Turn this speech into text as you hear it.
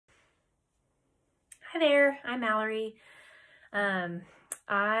Hi there, I'm Mallory.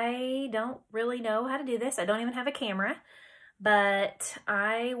 I don't really know how to do this. I don't even have a camera, but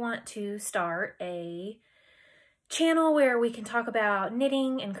I want to start a channel where we can talk about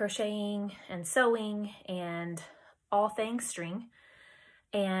knitting and crocheting and sewing and all things string.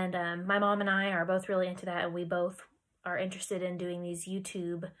 And my mom and I are both really into that, and we both are interested in doing these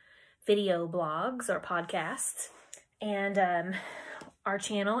YouTube video blogs or podcasts. And our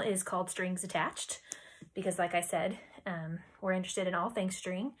channel is called Strings Attached because, like I said, we're interested in all things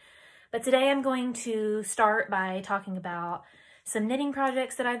string. But today I'm going to start by talking about some knitting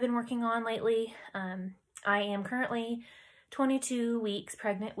projects that I've been working on lately. I am currently 22 weeks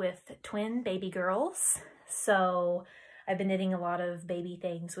pregnant with twin baby girls, so I've been knitting a lot of baby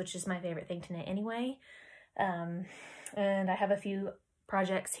things, which is my favorite thing to knit anyway. And I have a few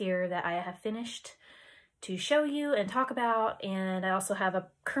projects here that I have finished to show you and talk about, and I also have a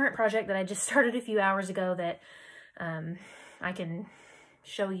current project that I just started a few hours ago that I can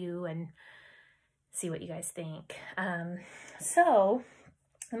show you and see what you guys think. So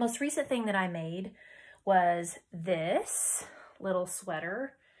the most recent thing that I made was this little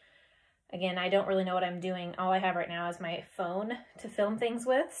sweater. Again, I don't really know what I'm doing. All I have right now is my phone to film things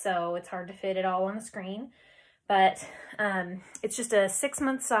with, so it's hard to fit it all on the screen. But it's just a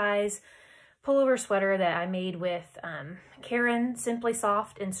 6-month size pullover sweater that I made with Caron Simply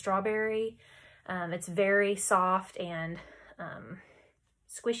Soft in Strawberry. It's very soft and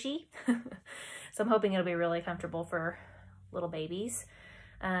squishy, so I'm hoping it'll be really comfortable for little babies.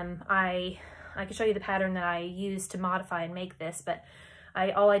 I can show you the pattern that I used to modify and make this, but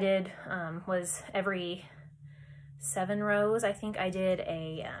all I did was every 7 rows, I think I did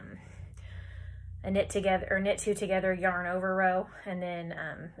a knit two together yarn over row, and then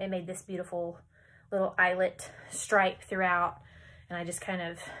it made this beautiful little eyelet stripe throughout, and I just kind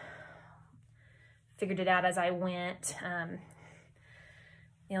of figured it out as I went.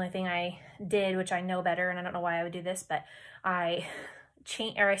 The only thing I did, which I know better, and I don't know why I would do this, but I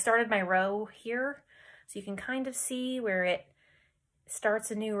started my row here, so you can kind of see where it starts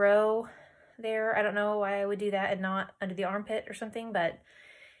a new row there. I don't know why I would do that and not under the armpit or something, but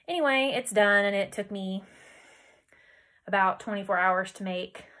anyway, it's done, and it took me about 24 hours to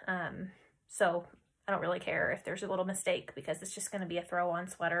make, so I don't really care if there's a little mistake because it's just going to be a throw-on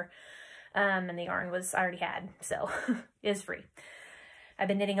sweater, and the yarn I already had, so it is free. I've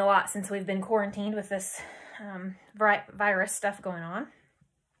been knitting a lot since we've been quarantined with this virus stuff going on.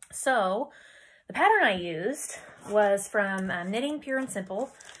 So the pattern I used was from Knitting Pure and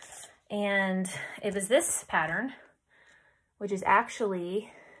Simple, and it was this pattern, which is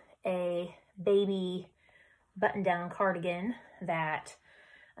actually a baby button-down cardigan that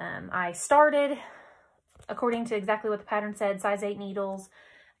I started according to exactly what the pattern said, size 8 needles,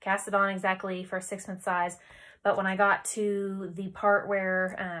 cast it on exactly for a 6-month size. But when I got to the part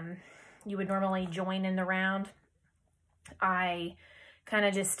where you would normally join in the round, I kind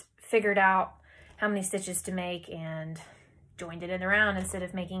of just figured out how many stitches to make and joined it in the round instead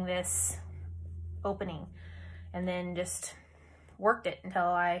of making this opening, and then just worked it until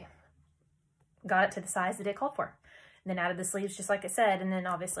I got it to the size that it called for. And then added the sleeves just like I said, and then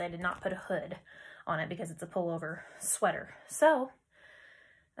obviously I did not put a hood on it because it's a pullover sweater. So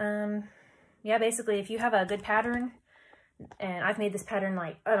yeah, basically if you have a good pattern, and I've made this pattern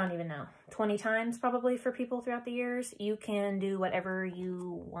like, I don't even know, 20 times probably for people throughout the years, you can do whatever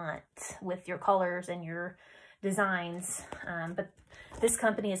you want with your colors and your designs. But this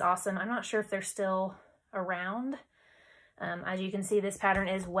company is awesome. I'm not sure if they're still around. As you can see, this pattern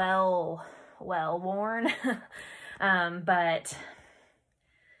is well worn, but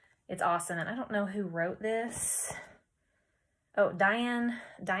it's awesome. And I don't know who wrote this. Oh, Diane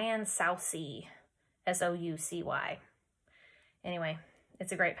Soucy, S-O-U-C-Y. Anyway,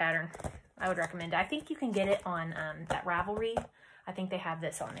 it's a great pattern. I would recommend it. I think you can get it on that Ravelry. I think they have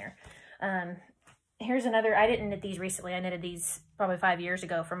this on there. Here's another. I didn't knit these recently. I knitted these probably 5 years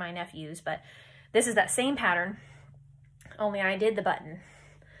ago for my nephews, but this is that same pattern, only I did the button.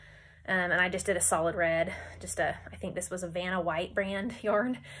 And I just did a solid red, I think this was a Vanna White brand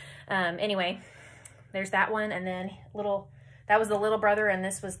yarn. Anyway, there's that one, and then that was the little brother, and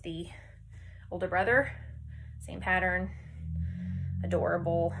this was the older brother. Same pattern,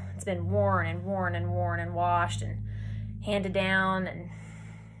 adorable. It's been worn and worn and worn and washed and handed down, and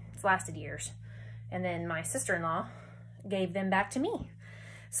it's lasted years. And then my sister-in-law gave them back to me.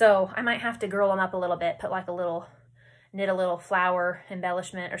 So I might have to girl them up a little bit, put like knit a little flower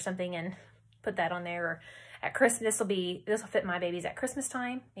embellishment or something and put that on there. Or at Christmas, this will fit my babies at Christmas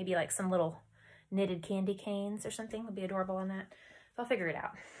time. Maybe like some little knitted candy canes or something would be adorable on that. So I'll figure it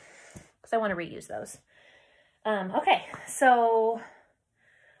out. because I want to reuse those. Okay, so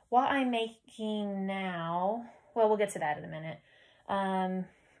what I'm making now, well, we'll get to that in a minute.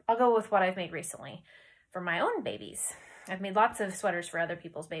 I'll go with what I've made recently for my own babies. I've made lots of sweaters for other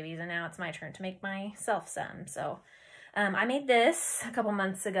people's babies, and now it's my turn to make myself some. So I made this a couple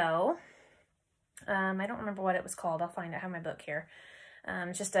months ago. I don't remember what it was called. I'll find out. I have my book here.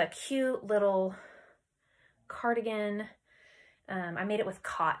 Just a cute little cardigan. I made it with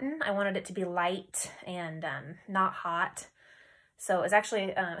cotton. I wanted it to be light and not hot. So it was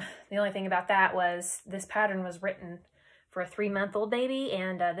actually, the only thing about that was this pattern was written for a 3-month-old baby,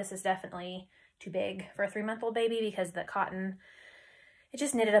 and this is definitely too big for a 3-month-old baby because the cotton, it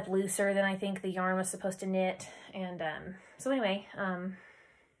just knitted up looser than I think the yarn was supposed to knit. And so anyway,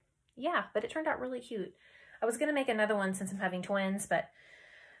 yeah, but it turned out really cute. I was going to make another one since I'm having twins, but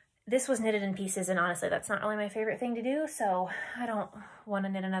this was knitted in pieces, and honestly, that's not really my favorite thing to do, so I don't want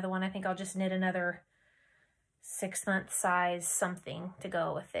to knit another one. I think I'll just knit another 6-month size something to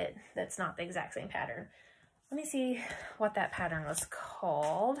go with it that's not the exact same pattern. Let me see what that pattern was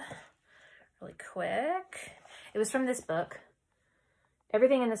called really quick. It was from this book.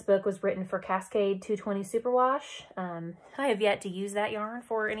 Everything in this book was written for Cascade 220 Superwash. I have yet to use that yarn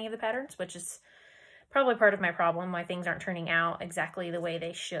for any of the patterns, which is probably part of my problem, why things aren't turning out exactly the way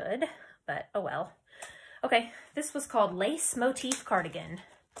they should, but oh well. Okay, this was called Lace Motif Cardigan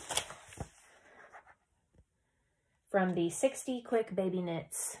from the 60 Quick Baby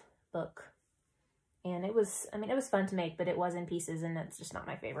Knits book. And it was, I mean, it was fun to make, but it was in pieces, and that's just not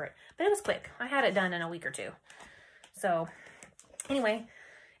my favorite. But it was quick. I had it done in a week or two. So anyway,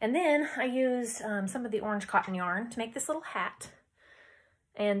 and then I used some of the orange cotton yarn to make this little hat.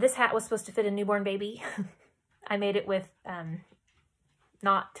 And this hat was supposed to fit a newborn baby. I made it with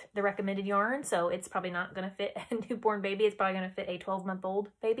not the recommended yarn, so it's probably not going to fit a newborn baby. It's probably going to fit a 12-month-old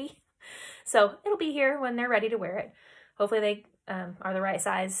baby. So it'll be here when they're ready to wear it. Hopefully they are the right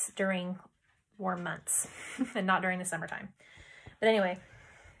size during warm months and not during the summertime. But anyway,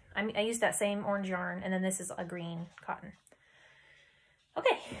 I used that same orange yarn, and then this is a green cotton.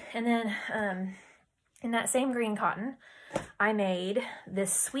 Okay, and then in that same green cotton, I made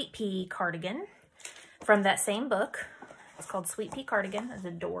this Sweet Pea Cardigan from that same book. It's called Sweet Pea Cardigan. It's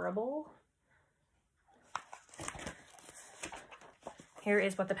adorable. Here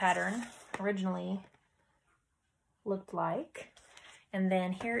is what the pattern originally looked like. And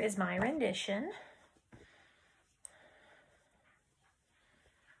then here is my rendition.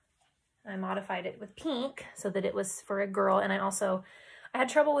 I modified it with pink so that it was for a girl. And I had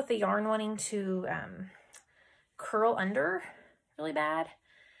trouble with the yarn wanting to curl under really bad.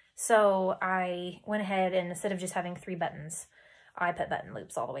 So I went ahead and instead of just having 3 buttons, I put button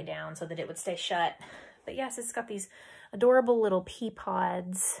loops all the way down so that it would stay shut. But yes, it's got these adorable little pea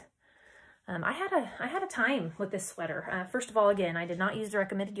pods. I had a time with this sweater. First of all, again, I did not use the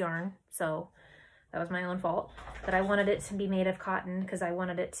recommended yarn, so that was my own fault. But I wanted it to be made of cotton because I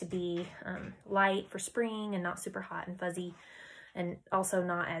wanted it to be light for spring and not super hot and fuzzy, and also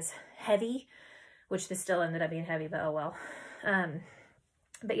not as heavy, which this still ended up being heavy, but oh well.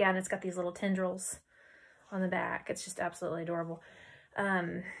 But yeah, and it's got these little tendrils on the back. It's just absolutely adorable.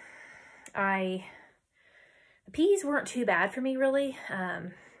 The peas weren't too bad for me, really.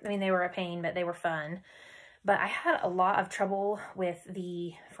 I mean, they were a pain, but they were fun. But I had a lot of trouble with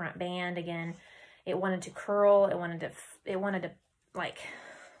the front band. Again, it wanted to curl. It wanted to like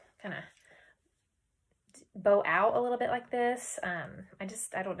kind of bow out a little bit like this.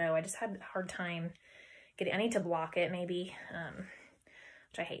 I don't know. I just had a hard time getting, I need to block it maybe,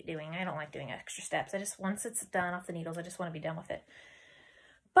 which I hate doing. I don't like doing extra steps. Once it's done off the needles, I just want to be done with it.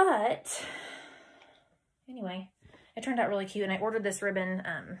 But anyway, it turned out really cute, and I ordered this ribbon.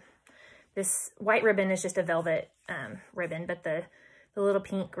 This white ribbon is just a velvet ribbon, but the little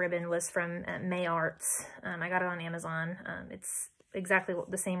pink ribbon was from May Arts. I got it on Amazon. It's exactly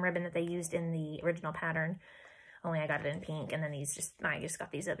the same ribbon that they used in the original pattern, only I got it in pink, and then I just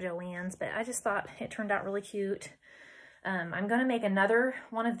got these at Joann's, but I just thought it turned out really cute. I'm going to make another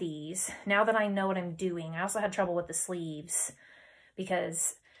one of these now that I know what I'm doing. I also had trouble with the sleeves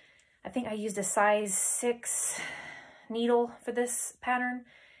because I think I used a size 6 needle for this pattern.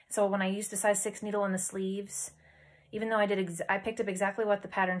 So when I used the size 6 needle in the sleeves, even though I picked up exactly what the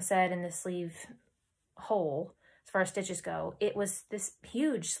pattern said in the sleeve hole as far as stitches go, it was this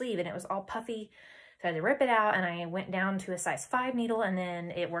huge sleeve and it was all puffy. So I had to rip it out, and I went down to a size 5 needle, and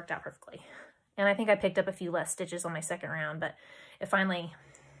then it worked out perfectly. And I think I picked up a few less stitches on my second round, but it finally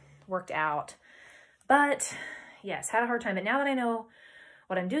worked out. But yes, had a hard time. But now that I know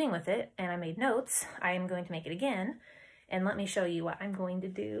what I'm doing with it and I made notes, I am going to make it again. And let me show you what I'm going to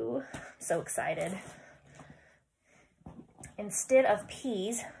do. I'm so excited. Instead of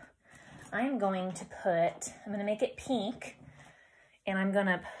peas, I'm going to make it pink, and I'm going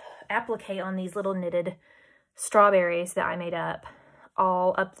to applique on these little knitted strawberries that I made up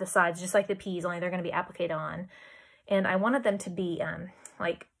all up the sides, just like the peas, only they're going to be appliqued on. And I wanted them to be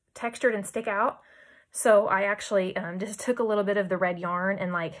like textured and stick out. So I actually just took a little bit of the red yarn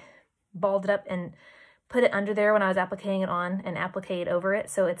and like balled it up and put it under there when I was appliquing it on and appliqued over it.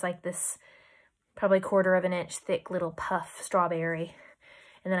 So it's like this probably 1/4 of an inch thick little puff strawberry.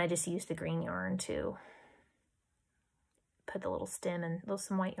 And then I just used the green yarn to put the little stem and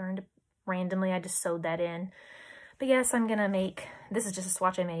some white yarn randomly. I just sewed that in. But yes, I'm gonna make, this is just a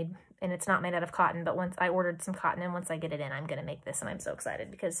swatch I made, and it's not made out of cotton, but once I ordered some cotton, and once I get it in, I'm gonna make this, and I'm so excited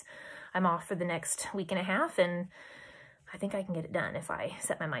because I'm off for the next week and a half, and I think I can get it done if I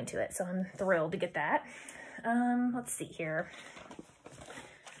set my mind to it. So I'm thrilled to get that. Let's see here.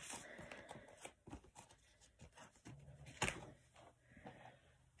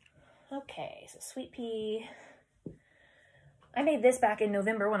 Okay, so Sweet Pea. I made this back in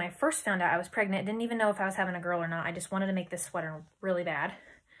November when I first found out I was pregnant. Didn't even know if I was having a girl or not. I just wanted to make this sweater really bad.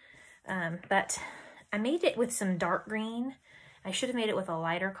 But I made it with some dark green. I should have made it with a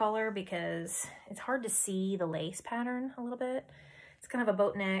lighter color because it's hard to see the lace pattern a little bit. It's kind of a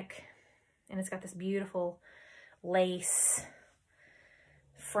boat neck, and it's got this beautiful lace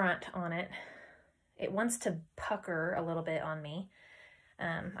front on it. It wants to pucker a little bit on me.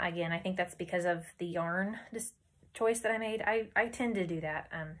 Again, I think that's because of the yarn choice that I made. I tend to do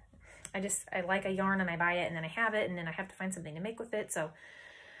that. I like a yarn and I buy it and then I have it and then I have to find something to make with it. So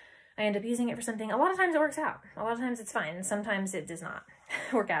I end up using it for something. A lot of times it works out. A lot of times it's fine. And sometimes it does not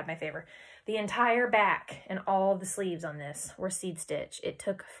work out in my favor. The entire back and all of the sleeves on this were seed stitch. It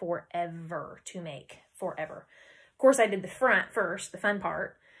took forever to make. Forever. Of course, I did the front first, the fun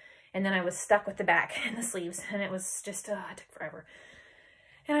part. And then I was stuck with the back and the sleeves. And it was just, it took forever.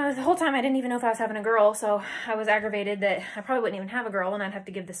 And the whole time I didn't even know if I was having a girl, so I was aggravated that I probably wouldn't even have a girl and I'd have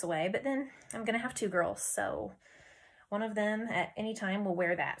to give this away. But then I'm going to have 2 girls, so one of them at any time will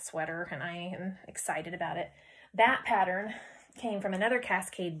wear that sweater, and I am excited about it. That pattern came from another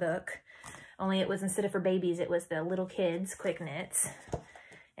Cascade book, only it was, instead of for babies, it was the little kids quick knits.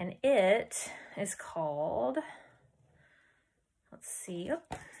 And it is called, let's see,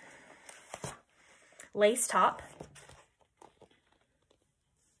 Lace Top.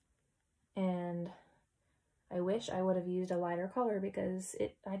 And I wish I would have used a lighter color because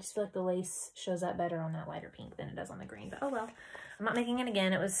I just feel like the lace shows up better on that lighter pink than it does on the green. But oh well, I'm not making it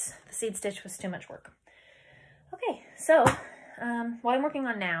again. The seed stitch was too much work. Okay, so what I'm working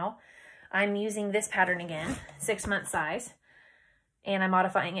on now, I'm using this pattern again, 6-month size. And I'm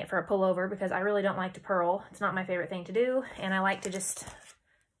modifying it for a pullover because I really don't like to purl. It's not my favorite thing to do. And I like to just,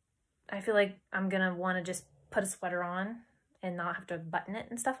 I feel like I'm going to want to just put a sweater on and not have to button it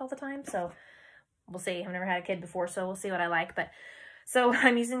and stuff all the time. So we'll see. I've never had a kid before, so we'll see what I like. But so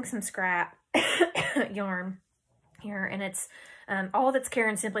I'm using some scrap yarn here, and it's all of it's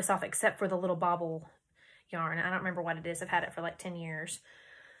Caron Simply Soft except for the little bobble yarn. I don't remember what it is. I've had it for like 10 years.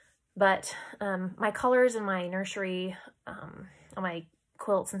 But my colors in my nursery, on my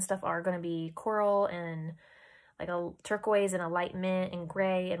quilts and stuff, are going to be coral and like a turquoise and a light mint and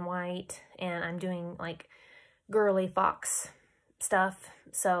gray and white. And I'm doing like girly fox stuff.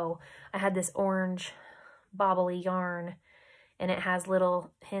 So I had this orange bobbly yarn, and it has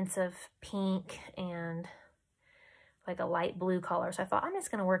little hints of pink and like a light blue color. So I thought I'm just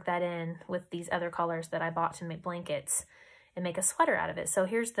going to work that in with these other colors that I bought to make blankets and make a sweater out of it. So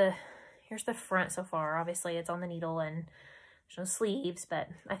here's the front so far. Obviously it's on the needle and there's no sleeves, but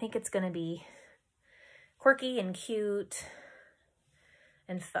I think it's going to be quirky and cute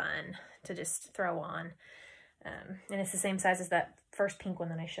and fun to just throw on. And it's the same size as that first pink one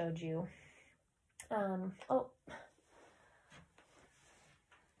that I showed you. I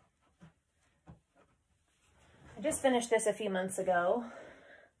just finished this a few months ago.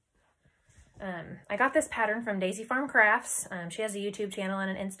 I got this pattern from Daisy Farm Crafts. She has a YouTube channel and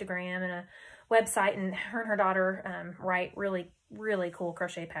an Instagram and a website, and her and her daughter write really, really cool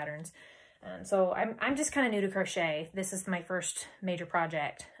crochet patterns. So I'm just kind of new to crochet. This is my first major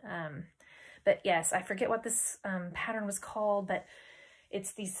project. But yes, I forget what this pattern was called, but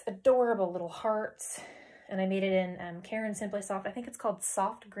it's these adorable little hearts, and I made it in Caron Simply Soft. I think it's called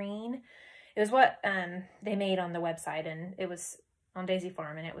Soft Green. It was what they made on the website, and it was on Daisy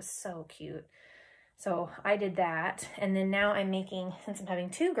Farm, and it was so cute. So I did that, and then now I'm making, since I'm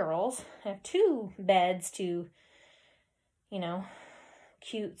having 2 girls, I have 2 beds to, you know,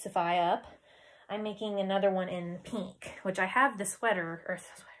 cutesify up. I'm making another one in pink, which I have the sweater, or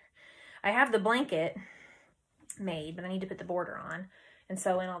I have the blanket made, but I need to put the border on and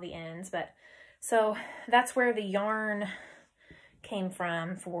sew in all the ends. But so that's where the yarn came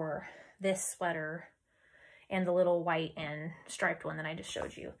from for this sweater and the little white and striped one that I just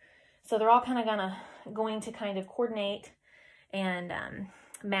showed you. So they're all kind of going to kind of coordinate and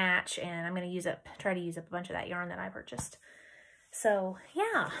match, and I'm going to try to use up a bunch of that yarn that I purchased. So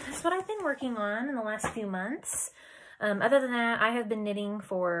yeah, that's what I've been working on in the last few months. Other than that, I have been knitting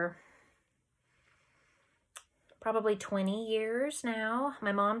for probably 20 years now.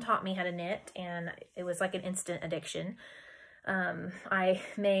 My mom taught me how to knit, and it was like an instant addiction. I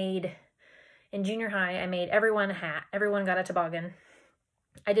made, in junior high, I made everyone a hat. Everyone got a toboggan.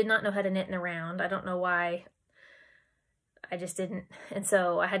 I did not know how to knit in a round. I don't know why. I just didn't. And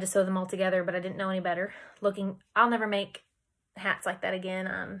so I had to sew them all together, but I didn't know any better. I'll never make hats like that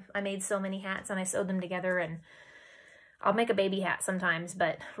again. I made so many hats and I sewed them together, and I'll make a baby hat sometimes,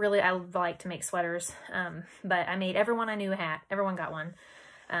 but really I like to make sweaters. But I made everyone I knew a hat. Everyone got one.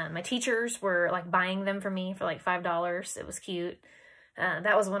 My teachers were like buying them for me for like $5. It was cute.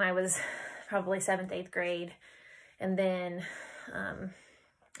 That was when I was probably 7th, 8th grade. And then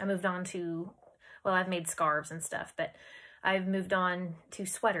I moved on to, well, I've made scarves and stuff, but I've moved on to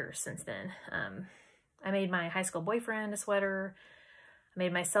sweaters since then. I made my high school boyfriend a sweater. I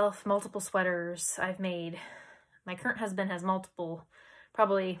made myself multiple sweaters. My current husband has multiple,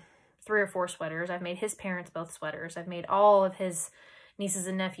 probably 3 or 4 sweaters. I've made his parents both sweaters. I've made all of his nieces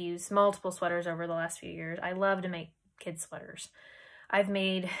and nephews multiple sweaters over the last few years. I love to make kids sweaters. I've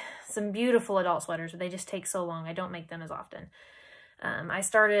made some beautiful adult sweaters, but they just take so long. I don't make them as often. I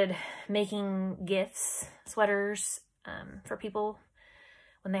started making gifts, sweaters, for people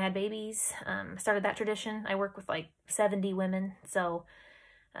when they had babies. Started that tradition. I work with like 70 women, so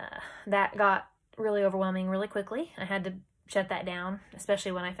that got really overwhelming really quickly. I had to shut that down,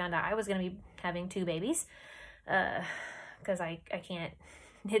 especially when I found out I was going to be having 2 babies, because I can't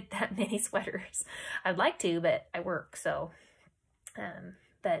knit that many sweaters. I'd like to, but I work, so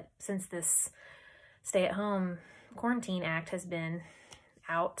but since this stay-at-home quarantine act has been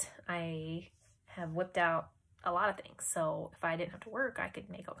out, I have whipped out a lot of things. So if I didn't have to work, I could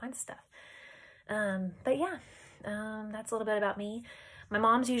make all kinds of stuff. But yeah, that's a little bit about me. My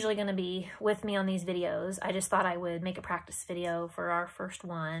mom's usually going to be with me on these videos. I just thought I would make a practice video for our first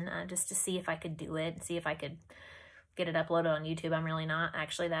one, just to see if I could do it, see if I could get it uploaded on YouTube. I'm really not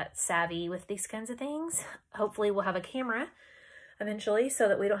actually that savvy with these kinds of things. Hopefully we'll have a camera eventually so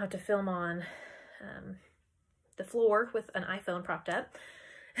that we don't have to film on the floor with an iPhone propped up.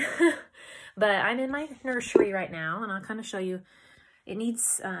 But I'm in my nursery right now, and I'll kind of show you. It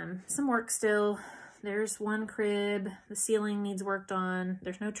needs some work still. There's one crib. The ceiling needs worked on.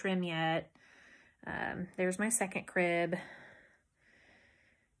 There's no trim yet. There's my second crib.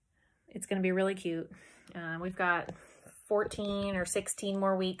 It's going to be really cute. We've got 14 or 16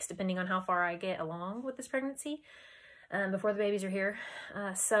 more weeks, depending on how far I get along with this pregnancy, before the babies are here.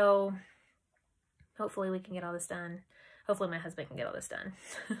 So hopefully we can get all this done. Hopefully my husband can get all this done.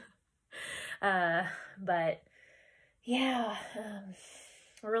 But yeah,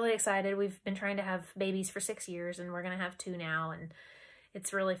 we're really excited. We've been trying to have babies for 6 years, and we're going to have 2 now, and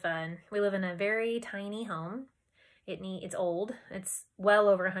it's really fun. We live in a very tiny home. It's old. It's well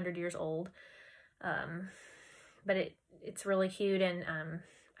over 100 years old. But it's really cute, and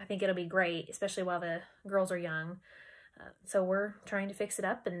I think it'll be great, especially while the girls are young. So we're trying to fix it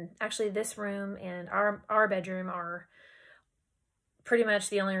up, and actually this room and our bedroom are pretty much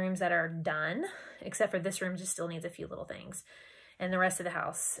the only rooms that are done, except for this room just still needs a few little things. And the rest of the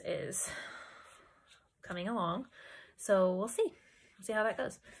house is coming along. So we'll see. We'll see how that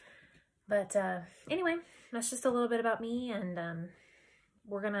goes. But anyway, that's just a little bit about me, and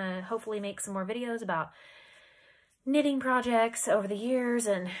we're going to hopefully make some more videos about knitting projects over the years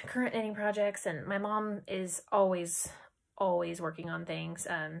and current knitting projects. And my mom is always working on things.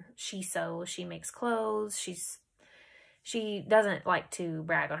 She sews, she makes clothes, she doesn't like to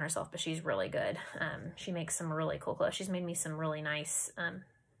brag on herself, but she's really good. She makes some really cool clothes. She's made me some really nice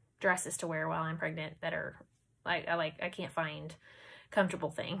dresses to wear while I'm pregnant that are I can't find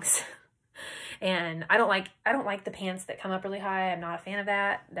comfortable things. And I don't like the pants that come up really high. I'm not a fan of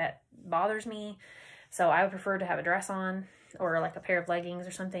that. That bothers me. So I would prefer to have a dress on, or like a pair of leggings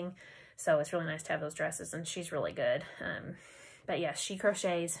or something. So it's really nice to have those dresses, and she's really good. But yes, she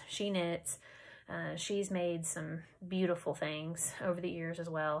crochets, she knits. She's made some beautiful things over the years as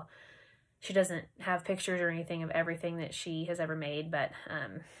well. She doesn't have pictures or anything of everything that she has ever made, but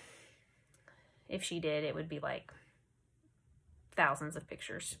if she did, it would be like thousands of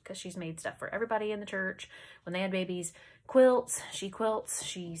pictures because she's made stuff for everybody in the church. When they had babies, quilts, she quilts.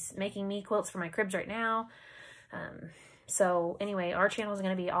 She's making me quilts for my cribs right now. So anyway, our channel is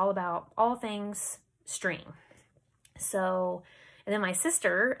going to be all about all things string. So, and then my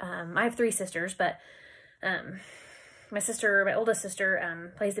sister, I have 3 sisters, but my oldest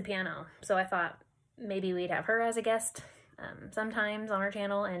sister, plays the piano. So I thought maybe we'd have her as a guest sometimes on our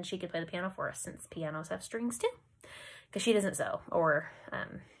channel, and she could play the piano for us since pianos have strings too. Because she doesn't sew or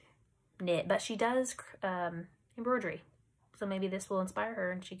knit, but she does embroidery. So maybe this will inspire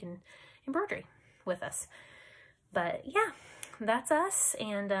her and she can embroidery with us. But yeah, that's us.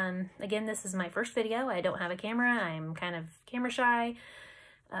 And again, this is my first video. I don't have a camera. I'm kind of camera shy.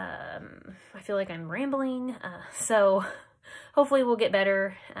 I feel like I'm rambling. So hopefully we'll get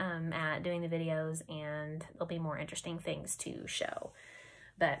better at doing the videos and there'll be more interesting things to show.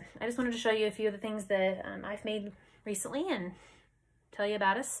 But I just wanted to show you a few of the things that I've made recently and tell you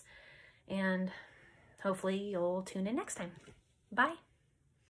about us. And hopefully you'll tune in next time. Bye.